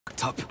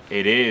Top.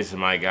 It is,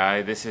 my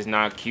guy. This is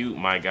not cute,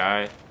 my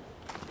guy.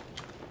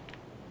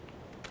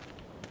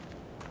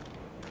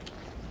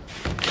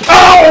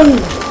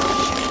 Oh!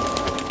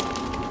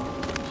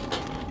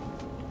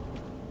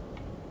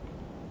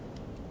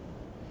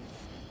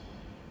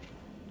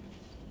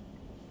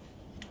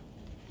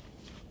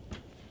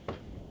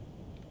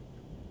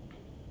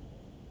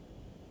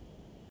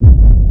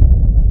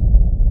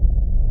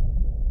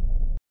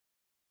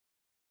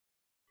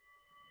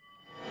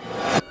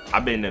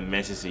 I've been the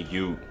mess as a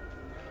youth.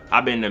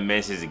 I've been the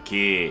mess as a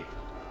kid.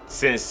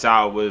 Since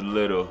I was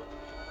little.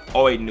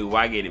 Always knew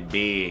I get it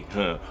big,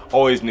 huh?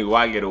 Always knew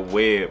I get a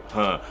whip,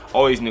 huh?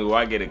 Always knew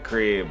I get a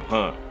crib,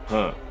 huh?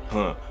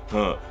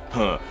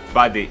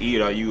 About to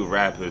eat all you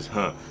rappers,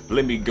 huh?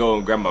 Let me go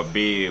and grab my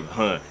bib,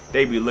 huh?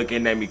 They be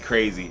looking at me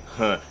crazy,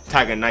 huh?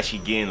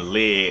 Takanashi getting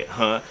lit,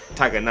 huh?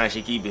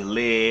 Takanashi keep it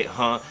lit,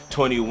 huh?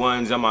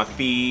 21s on my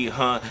feet,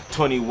 huh?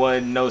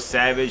 21 no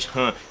savage,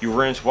 huh? You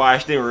rinse,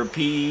 wash, then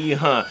repeat,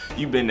 huh?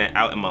 You been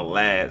out in my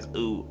last,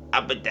 ooh. I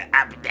put the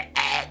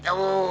ass,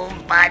 ooh,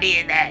 body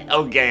in that.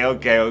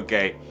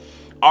 Okay.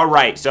 All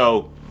right,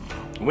 so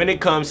when it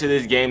comes to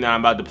this game that I'm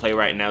about to play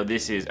right now,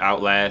 this is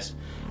Outlast.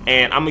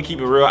 And I'm gonna keep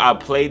it real, I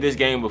played this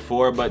game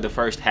before, but the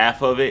first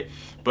half of it,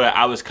 but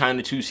I was kind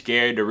of too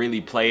scared to really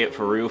play it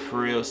for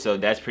real, so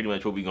that's pretty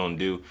much what we're gonna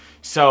do.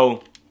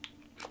 So,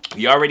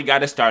 we already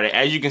got it started.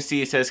 As you can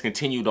see, it says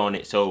continued on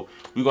it, so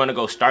we're gonna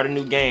go start a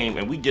new game,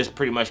 and we just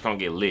pretty much gonna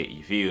get lit,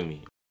 you feel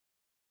me?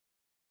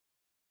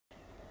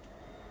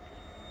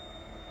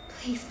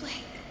 Please, Blake.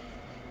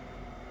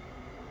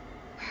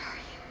 Where are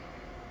you?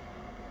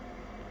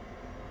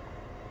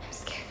 I'm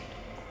scared.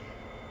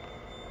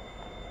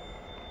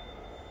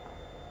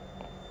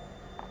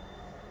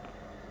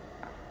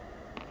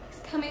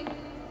 Coming.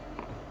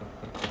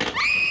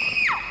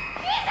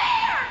 He's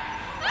here!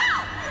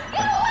 Ah!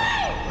 Get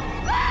away!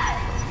 Ah!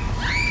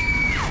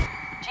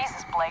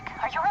 Jesus, Blake,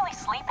 are you really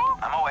sleeping?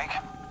 I'm awake.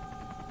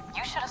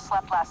 You should have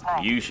slept last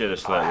night. You should have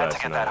slept I had last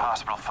to get night. that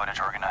hospital footage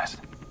organized.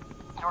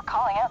 You were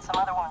calling out some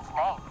other woman's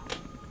name.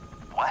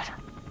 What?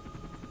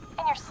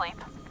 In your sleep.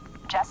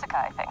 Jessica,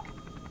 I think.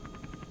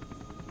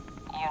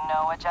 You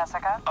know a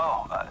Jessica?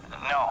 Oh,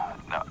 no.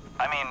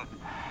 I mean,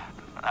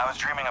 I was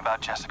dreaming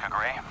about Jessica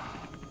Gray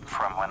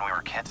from when we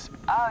were kids.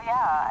 Oh,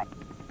 yeah.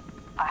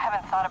 I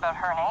haven't thought about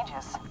her in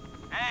ages.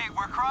 Hey,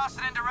 we're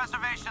crossing into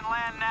reservation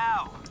land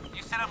now.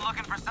 You said I'm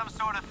looking for some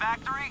sort of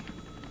factory?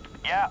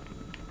 Yeah,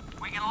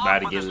 We can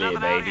About look, to but get there's lit,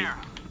 nothing out baby. here.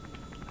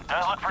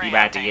 does look pretty You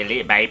about to empty. get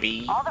lit,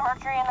 baby. All the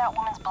mercury in that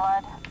woman's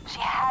blood, she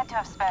had to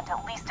have spent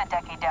at least a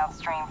decade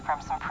downstream from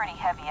some pretty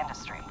heavy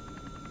industry.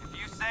 If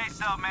you say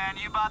so, man,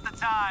 you bought the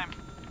time.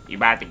 You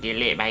about to get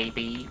lit,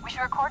 baby. We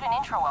should record an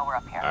intro while we're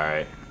up here.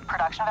 Alright,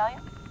 Production value?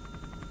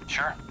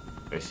 Sure.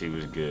 let's see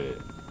what's good.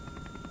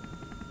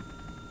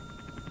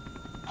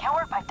 Can't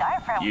work my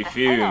diaphragm You with this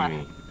thing feel on.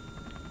 me?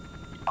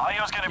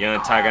 Audio's gonna Young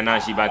be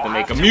Takanashi about to We'll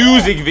make a have to-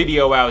 music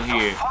video out The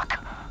here. fuck?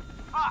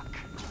 Fuck.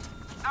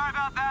 Sorry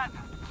about that.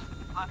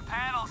 My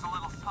panel's a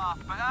little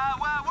soft, but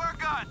well, we're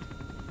good.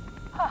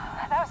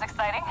 That was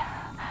exciting.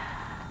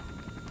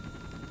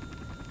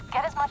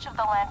 Get as much of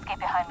the landscape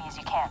behind me as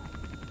you can.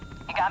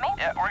 You got me?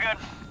 Yeah, we're good.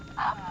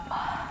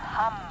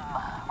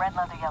 Red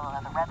leather, yellow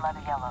leather, red leather,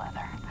 yellow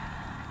leather.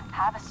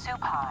 Have a soup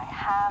pie,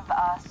 have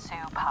a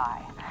soup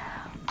pie.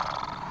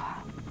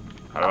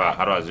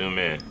 How do I zoom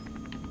in?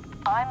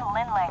 I'm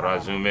Lynn Lang. How do I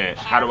zoom in?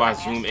 How do I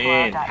zoom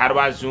in? How do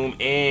I zoom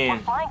We're in?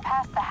 flying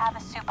past the have a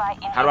soup pie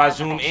Indian How do I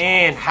zoom reservation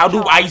in? How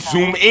do I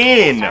zoom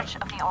in in? search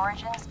of the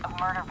origins of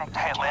murder victim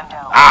Hey, Lynn. Jane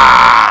Doe.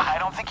 Ah! I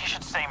don't think you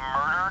should say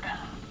murdered.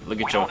 Look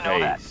We at your don't know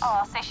that. face. Oh,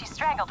 I'll say she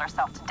strangled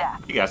herself to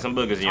death. You got some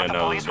boogers in your What the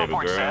nose, police baby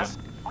report girl. says.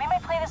 We may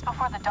play this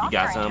before the doctor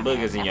got some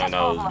interviews. boogers in If your this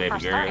falls nose, on the baby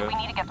first 30, girl. we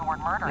need to get the word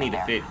murder Need in to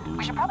there. fit.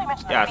 We should probably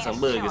mention the Got some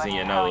fetus, too. boogers I in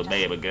your mean, how nose, just-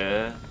 baby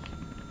girl.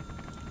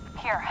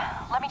 Here,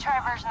 let me try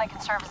a version that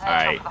can serve as an intro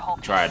Alright, for the whole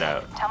piece. try it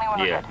out. Tell me when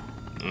Yeah.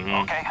 we're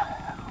good. Okay.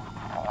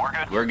 We're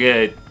good. We're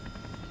good.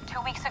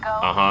 2 weeks ago,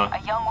 Uh-huh. a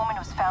young woman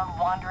was found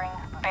wandering,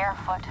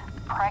 barefoot,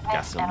 pregnant,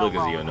 Got some and boogers in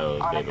alone your nose,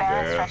 on a baby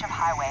barren girl. stretch of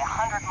highway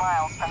 100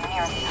 miles from the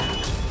nearest...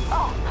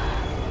 Oh,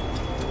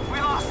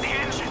 We lost the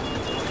engine.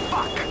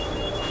 Fuck.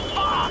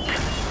 Fuck.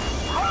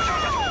 I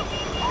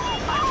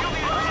feel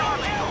the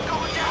tornado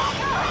going down.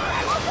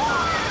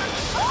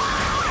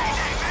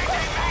 Mayday,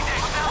 mayday, mayday.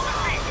 1,000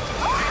 feet.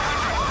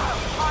 800,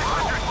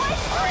 500,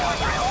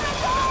 300,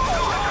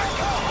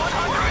 200,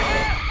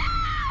 100.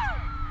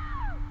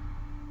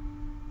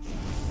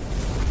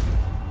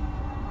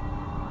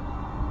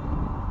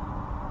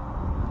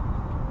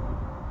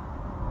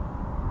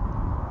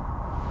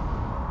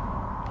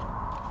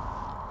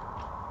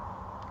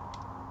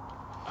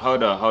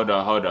 Hold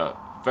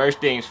up. First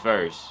things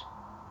first.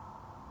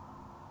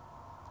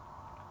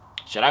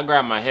 Should I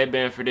grab my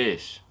headband for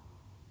this?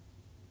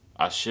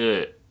 I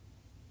should.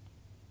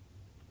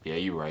 Yeah,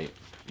 you right.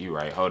 You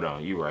right. Hold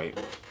on. You right.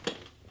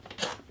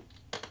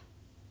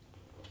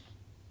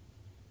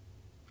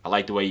 I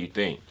like the way you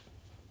think.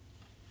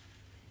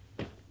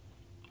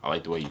 I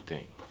like the way you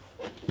think.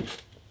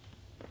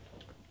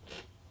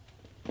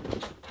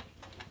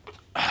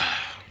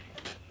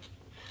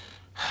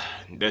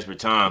 Desperate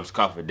times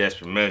call for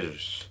desperate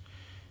measures.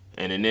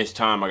 And in this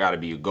time, I gotta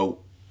be a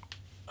goat.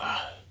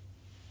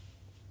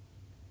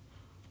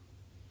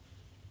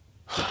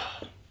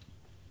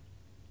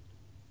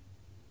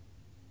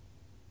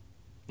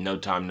 No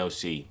time, no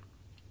see.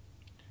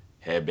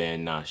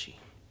 Headband Nashi.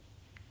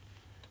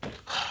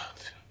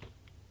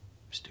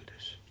 Let's do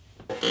this.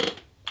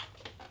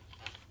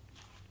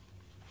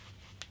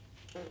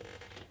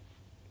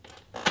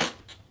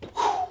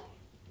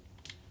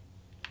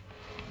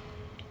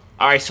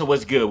 Alright, so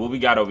what's good? What we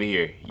got over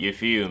here? You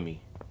feel me?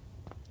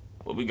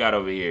 What we got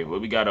over here? What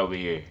we got over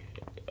here?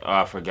 Oh,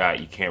 I forgot.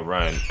 You can't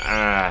run.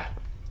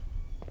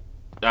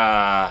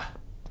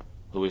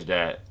 Who is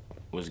that?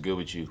 What's good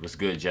with you? What's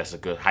good,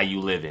 Jessica? How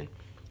you living?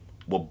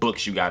 What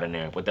books you got in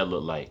there? What that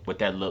look like? What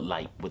that look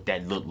like? What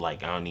that look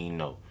like? I don't even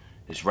know.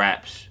 It's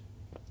raps.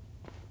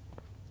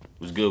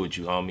 What's good with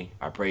you, homie?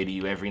 I pray to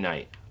you every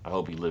night. I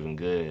hope you living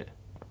good.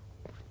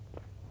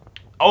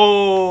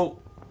 Oh,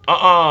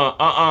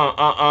 I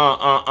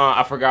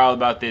forgot all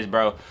about this,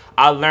 bro.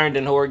 I learned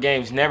in horror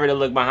games never to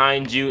look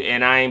behind you,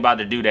 and I ain't about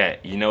to do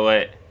that. You know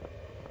what?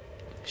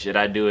 Should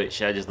I do it?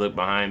 Should I just look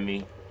behind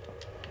me?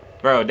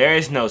 Bro, there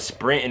is no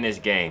sprint in this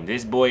game.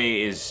 This boy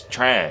is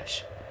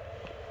trash.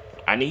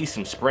 I need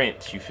some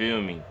sprints, you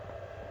feel me?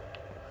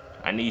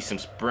 I need some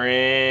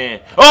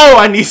sprint. Oh,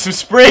 I need some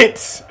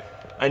sprints.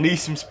 I need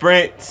some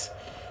sprints.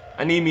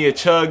 I need me a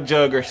chug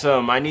jug or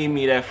something. I need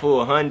me that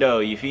full hundo,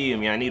 you feel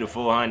me? I need a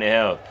full 100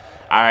 health.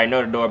 Alright,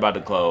 know the door about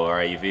to close,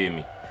 alright, you feel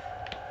me?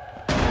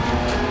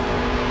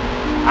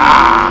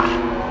 Ah!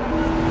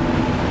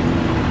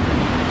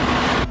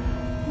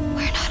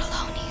 We're not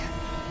alone here.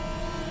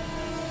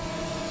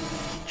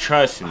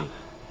 Trust me.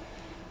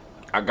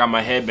 I got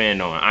my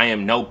headband on. I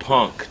am no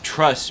punk.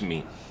 Trust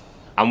me.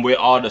 I'm with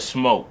all the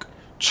smoke.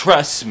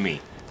 Trust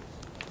me.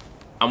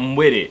 I'm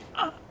with it.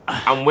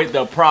 I'm with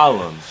the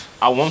problems.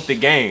 I want the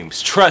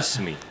games. Trust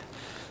me.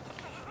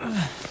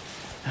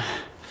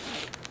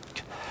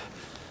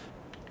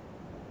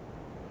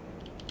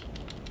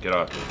 Get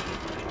off me.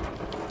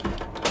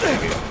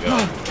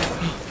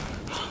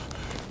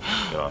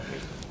 Get off me.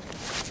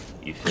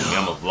 You feel me?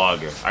 I'm a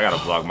vlogger. I gotta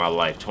vlog my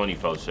life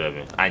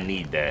 24/7. I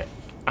need that.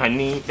 I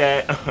need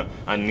that.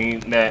 I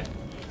need that.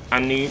 I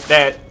need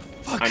that.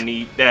 I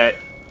need that.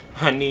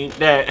 I need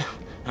that.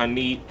 I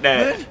need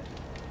that.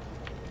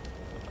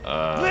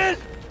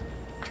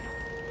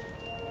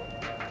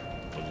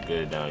 What's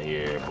good down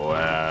here, boy?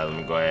 Let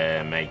me go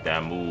ahead and make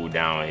that move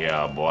down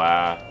here,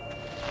 boy.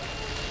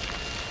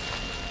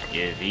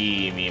 You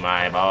feed me,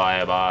 my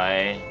boy,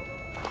 boy.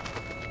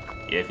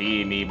 You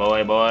feed me,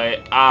 boy,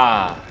 boy.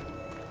 Ah.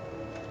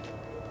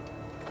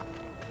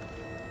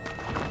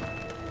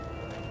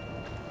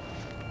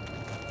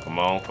 Come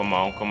on, come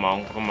on, come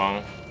on, come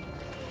on.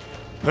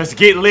 Let's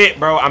get lit,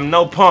 bro. I'm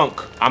no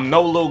punk. I'm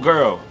no little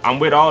girl. I'm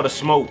with all the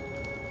smoke.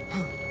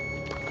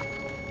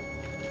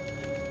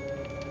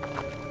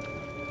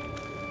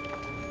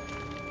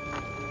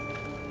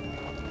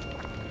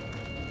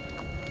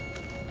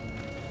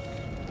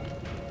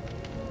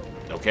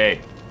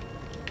 Okay.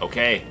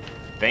 Okay.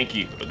 Thank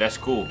you. That's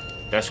cool.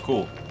 That's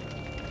cool.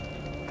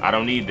 I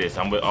don't need this.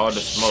 I'm with all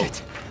the smoke.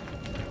 Shit.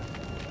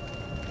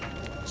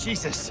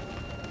 Jesus.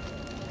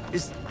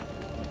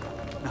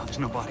 No, there's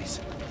no bodies.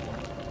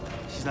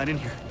 She's not in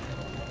here.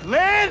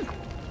 Lynn!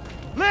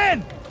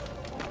 Lynn!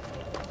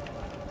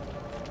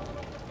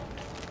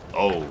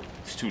 Oh,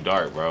 it's too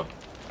dark, bro.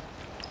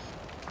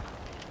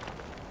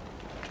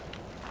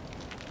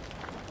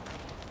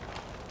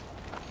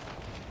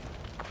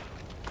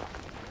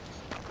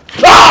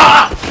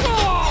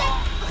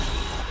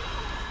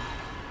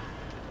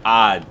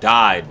 I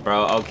died,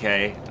 bro.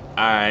 Okay.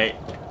 Alright.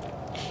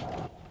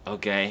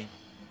 Okay.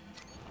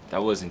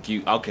 That wasn't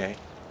cute. Okay.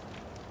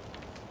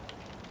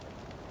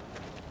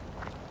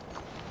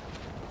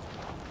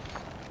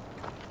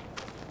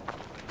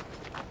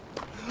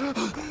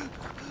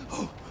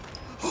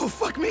 Oh,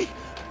 fuck me!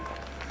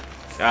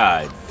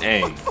 God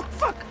dang.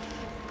 Fuck!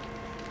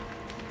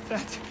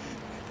 That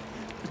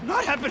did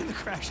not happen in the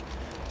crash.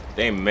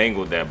 They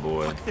mangled that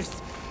boy. Fuck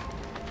this.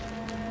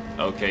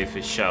 Okay,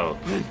 for sure.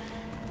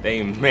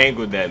 They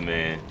mangled that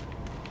man.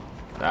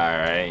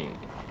 Alright.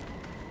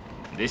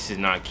 This is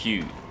not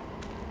cute.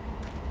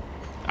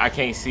 I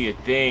can't see a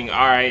thing.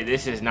 Alright,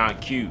 this is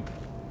not cute.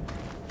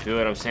 Feel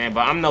what I'm saying?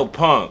 But I'm no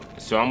punk.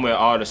 So I'm with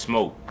all the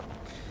smoke.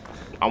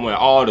 I'm with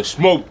all the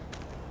smoke.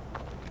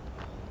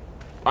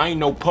 I ain't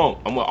no punk.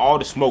 I'm with all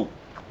the smoke.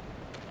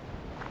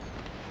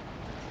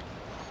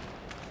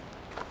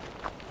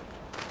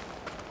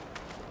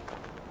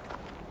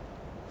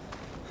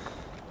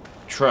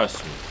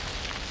 Trust me.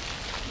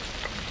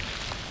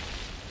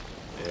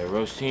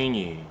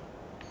 Rosini.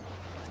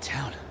 The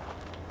town.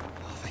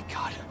 Oh, thank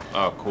God.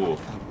 Oh, cool.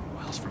 Found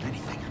miles from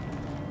anything.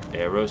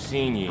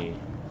 Rosini.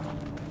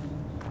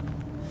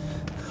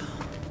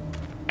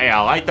 Hey,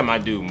 I like that my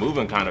dude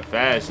moving kind of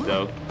fast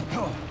though.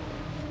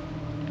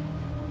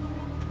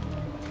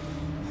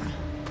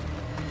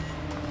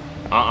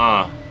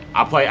 I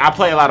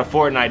play a lot of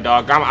Fortnite,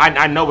 dog.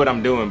 I know what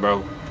I'm doing,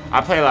 bro.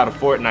 I play a lot of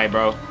Fortnite,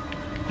 bro.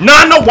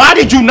 Nah, no, why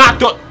did you knock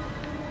the...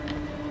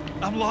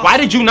 I'm lost. Why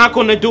did you knock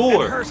on the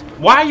door? It hurt.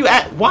 Why are you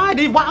at...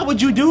 Why would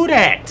you do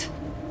that?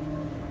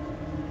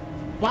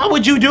 Why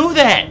would you do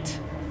that?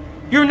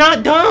 You're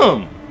not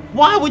dumb.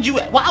 Why would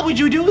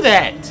you do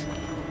that?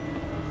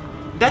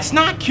 That's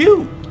not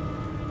cute.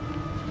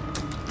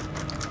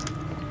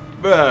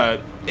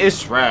 Bruh,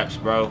 it's raps,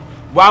 bro.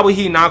 Why would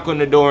he knock on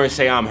the door and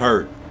say I'm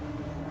hurt?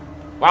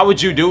 Why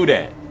would you do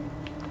that?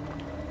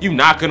 You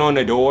knocking on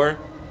the door?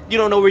 You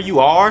don't know where you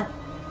are?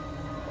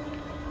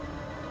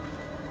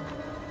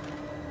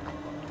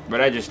 But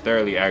that just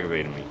thoroughly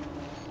aggravated me.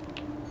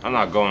 I'm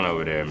not going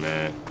over there,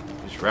 man.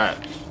 It's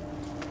raps.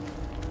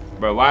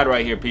 Bro, why do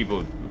I hear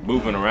people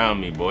moving around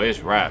me, boy?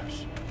 It's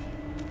raps.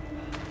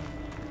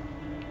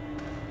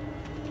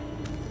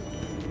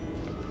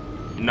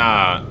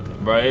 Nah,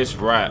 bro, it's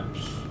raps.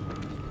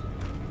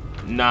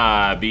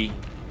 Nah, B.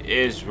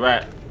 It's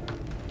rap.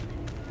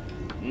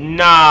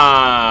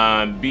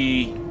 Nah,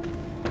 B.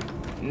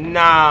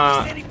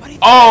 Nah.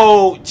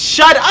 Oh,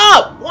 shut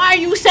up! Why are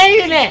you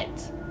saying that?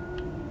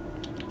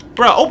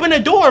 Bro, open the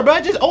door,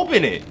 bro. Just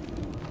open it.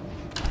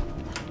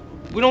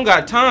 We don't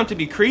got time to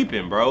be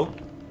creeping, bro.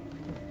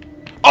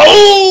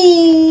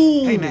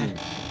 Oh! Hey, man.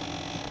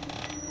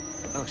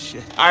 Oh,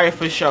 shit. Alright,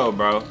 for sure,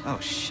 bro. Oh,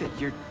 shit.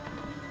 You're...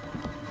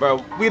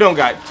 Bro, we don't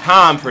got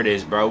time for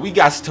this, bro. We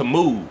got to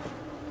move.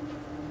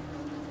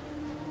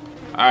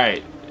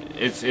 Alright.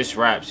 It's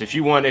raps. If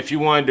you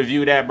wanted to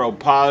view that, bro,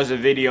 pause the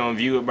video and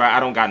view it, bro. I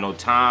don't got no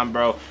time,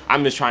 bro.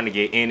 I'm just trying to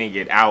get in and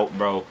get out,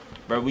 bro.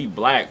 Bro, we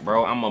black,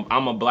 bro.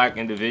 I'm a black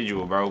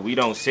individual, bro. We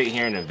don't sit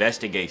here and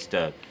investigate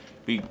stuff.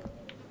 We...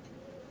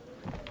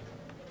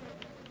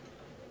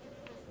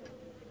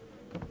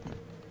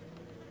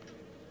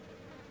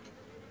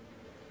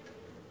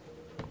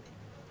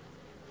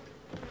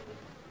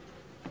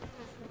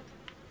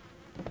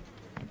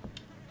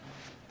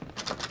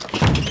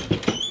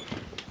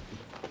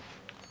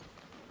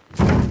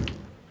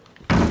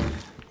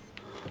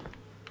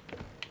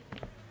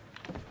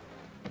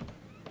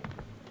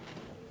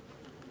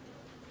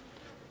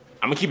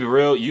 I'm gonna keep it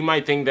real. You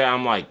might think that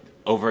I'm like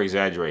over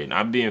exaggerating.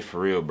 I'm being for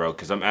real, bro,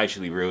 because I'm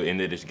actually real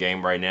into this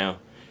game right now,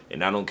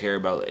 and I don't care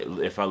about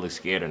if I look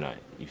scared or not.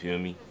 You feel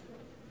me?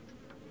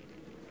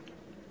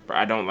 Bro,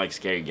 I don't like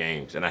scary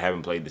games, and I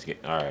haven't played this game.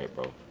 All right,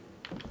 bro.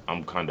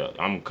 I'm kind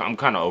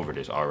of over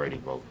this already,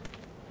 bro.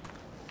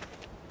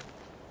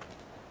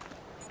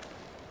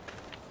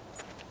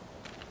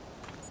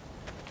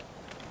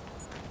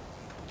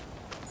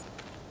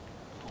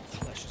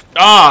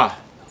 Ah!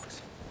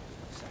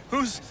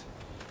 Who's...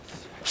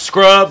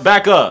 Scrub,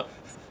 back up.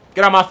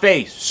 Get out my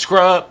face.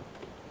 Scrub.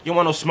 You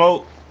want no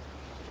smoke?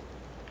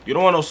 You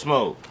don't want no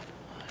smoke.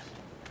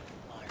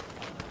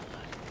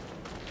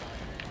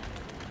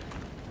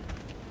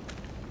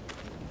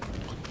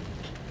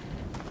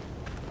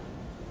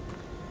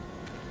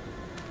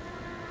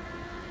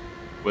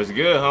 What's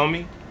good,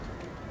 homie?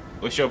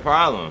 What's your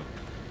problem?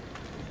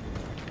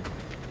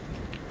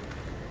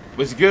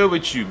 What's good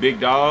with you, big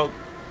dog?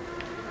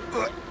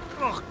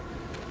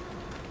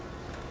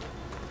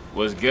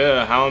 What's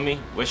good, homie?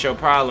 What's your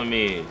problem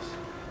is?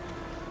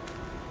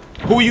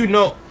 Who you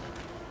know?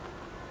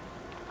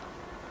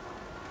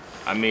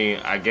 I mean,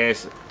 I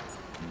guess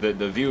the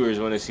viewers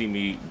want to see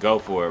me go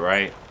for it,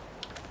 right?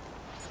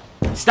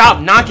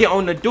 Stop knocking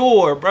on the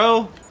door,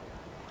 bro.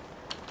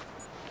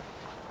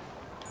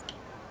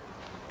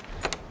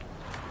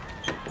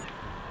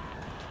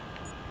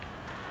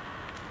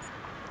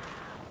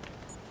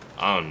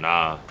 Oh,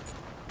 nah.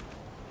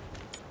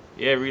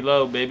 Yeah,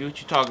 reload, baby.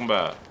 What you talking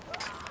about?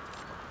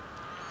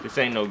 This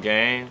ain't no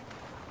game.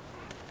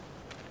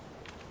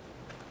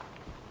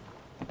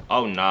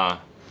 Oh, nah.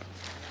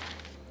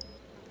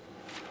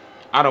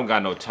 I don't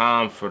got no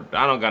time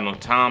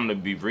to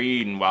be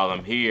reading while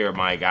I'm here,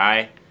 my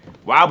guy.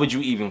 Why would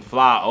you even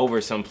fly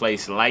over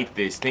someplace like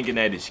this thinking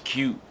that it's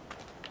cute?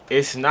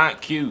 It's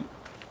not cute.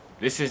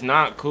 This is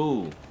not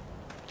cool.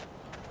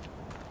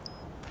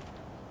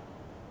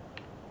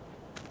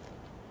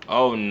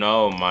 Oh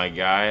no, my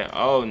guy.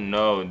 Oh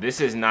no,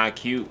 this is not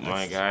cute,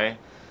 my guy.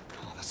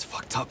 That's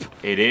fucked up.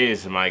 It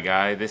is, my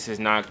guy. This is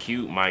not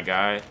cute, my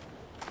guy.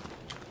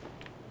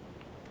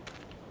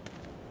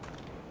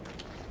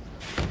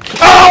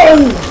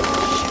 Oh!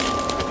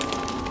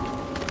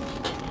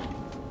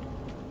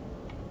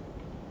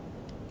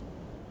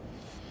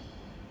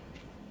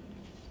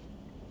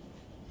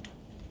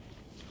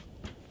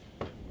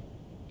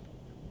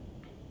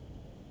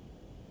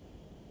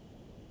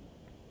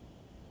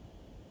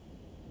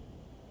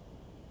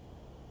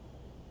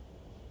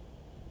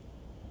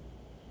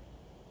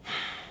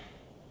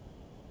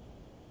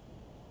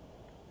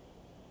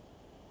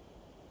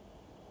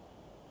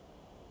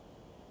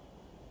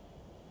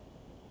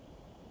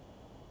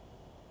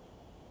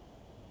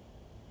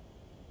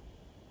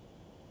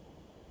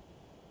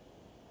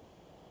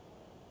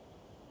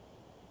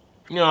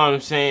 You know what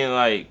I'm saying?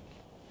 Like,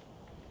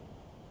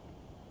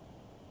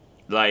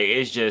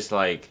 it's just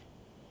like,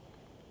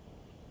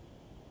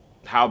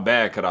 how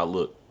bad could I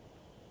look?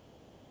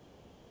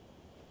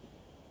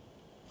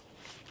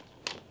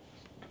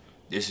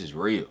 this is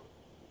real.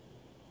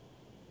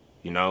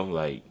 You know,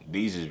 like,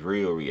 these is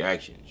real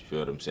reactions. You feel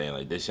what I'm saying?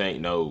 Like, this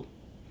ain't no,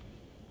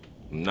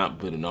 I'm not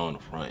putting on the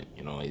front.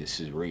 You know, like, this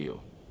is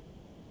real.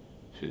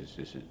 This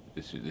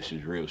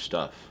is real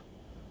stuff.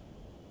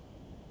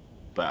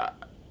 But,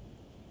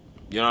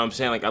 you know what I'm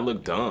saying? Like, I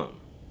look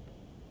dumb.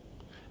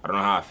 I don't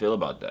know how I feel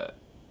about that.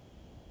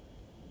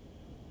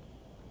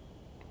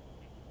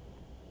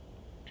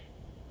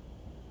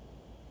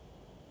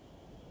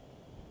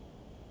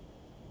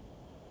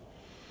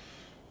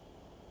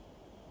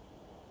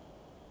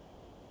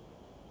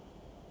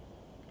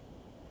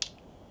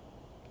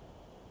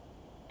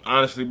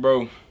 Honestly,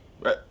 bro,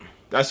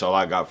 that's all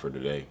I got for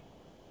today.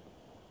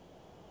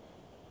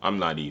 I'm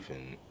not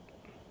even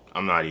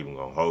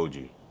gonna hold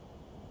you.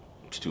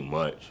 It's too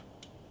much.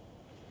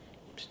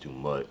 It's too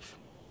much.